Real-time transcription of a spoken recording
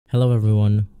Hello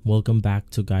everyone, welcome back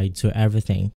to Guide to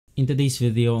Everything. In today's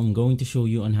video, I'm going to show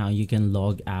you on how you can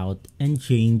log out and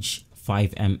change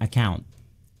FIVEM account.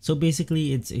 So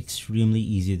basically, it's extremely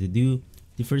easy to do.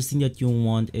 The first thing that you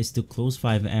want is to close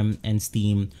FIVEM and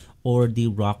Steam or the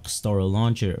Rockstar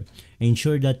launcher.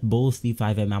 Ensure that both the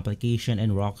FIVEM application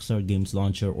and Rockstar Games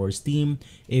launcher or Steam,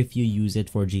 if you use it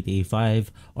for GTA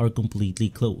 5, are completely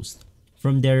closed.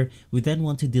 From there, we then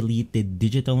want to delete the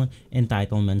digital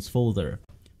entitlements folder.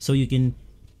 So you can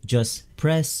just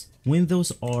press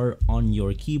Windows R on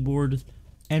your keyboard,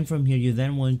 and from here you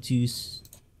then want to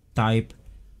type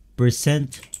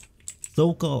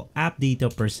 %local app data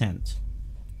 %.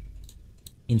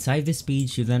 Inside this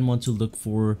page, you then want to look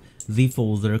for the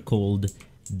folder called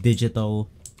digital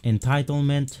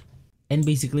entitlement, and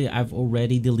basically I've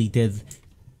already deleted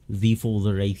the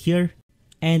folder right here.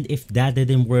 And if that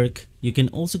didn't work, you can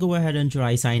also go ahead and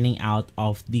try signing out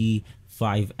of the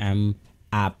FIVEM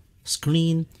app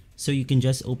screen. So you can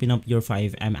just open up your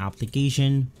FIVEM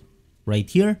application right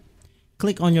here,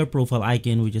 click on your profile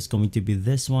icon, which is going to be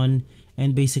this one,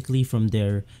 and basically from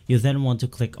there you then want to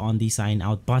click on the sign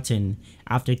out button.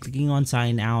 After clicking on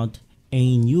sign out,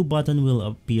 a new button will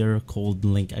appear called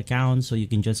link account, so you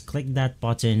can just click that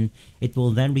button. It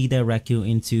will then redirect you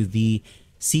into the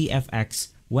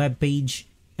CFX web page,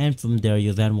 and from there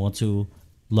you then want to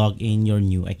log in your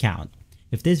new account.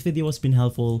 If this video has been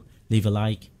helpful, leave a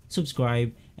like,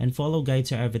 subscribe, and follow Guide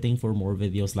to Everything for more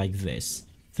videos like this.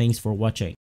 Thanks for watching.